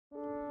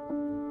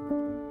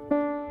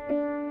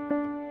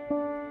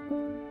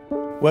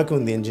Working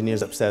with the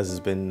engineers upstairs has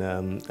been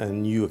a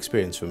new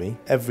experience for me.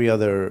 Every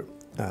other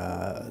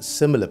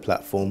similar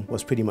platform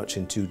was pretty much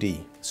in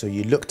 2D. So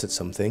you looked at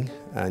something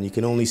and you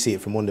can only see it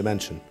from one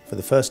dimension. For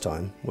the first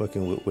time,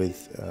 working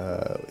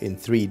in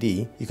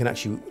 3D, you can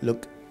actually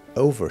look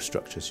over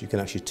structures. You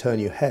can actually turn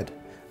your head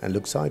and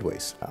look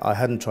sideways. I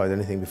hadn't tried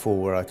anything before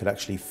where I could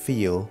actually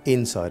feel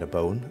inside a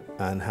bone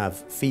and have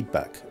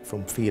feedback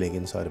from feeling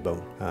inside a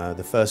bone.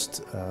 The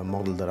first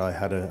model that I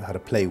had to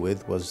play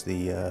with was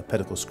the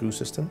pedicle screw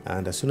system,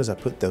 and as soon as I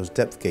put those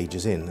depth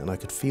gauges in and I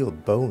could feel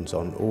bones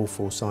on all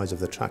four sides of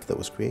the track that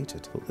was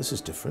created. Well, this is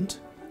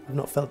different. I've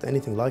not felt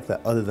anything like that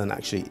other than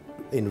actually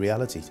in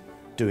reality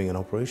doing an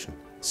operation.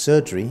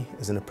 Surgery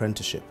is an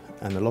apprenticeship,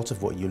 and a lot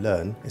of what you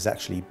learn is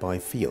actually by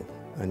feel.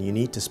 And you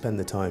need to spend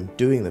the time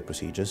doing the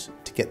procedures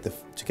to get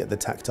the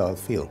tactile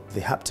feel. The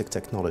haptic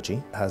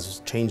technology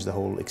has changed the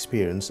whole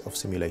experience of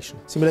simulation.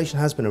 Simulation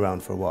has been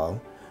around for a while,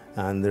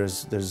 and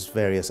there's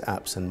various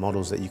apps and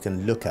models that you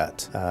can look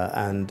at,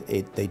 and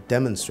they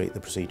demonstrate the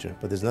procedure,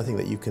 but there's nothing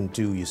that you can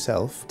do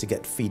yourself to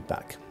get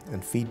feedback.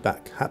 And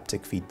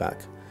haptic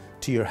feedback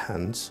to your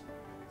hands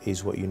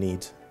is what you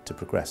need to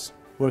progress.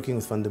 Working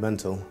with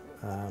Fundamental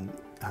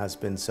has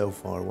been so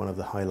far one of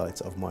the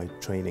highlights of my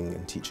training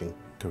and teaching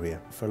career.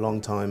 For a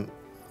long time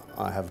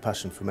I have a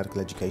passion for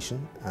medical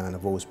education and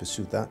I've always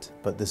pursued that,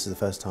 but this is the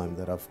first time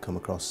that I've come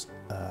across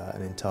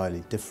an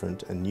entirely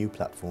different and new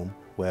platform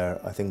where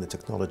I think the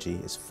technology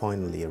is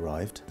finally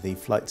arrived. The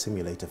flight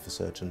simulator for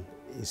surgeon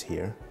is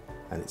here,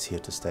 and it's here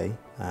to stay,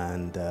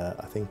 and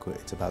I think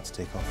it's about to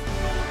take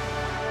off.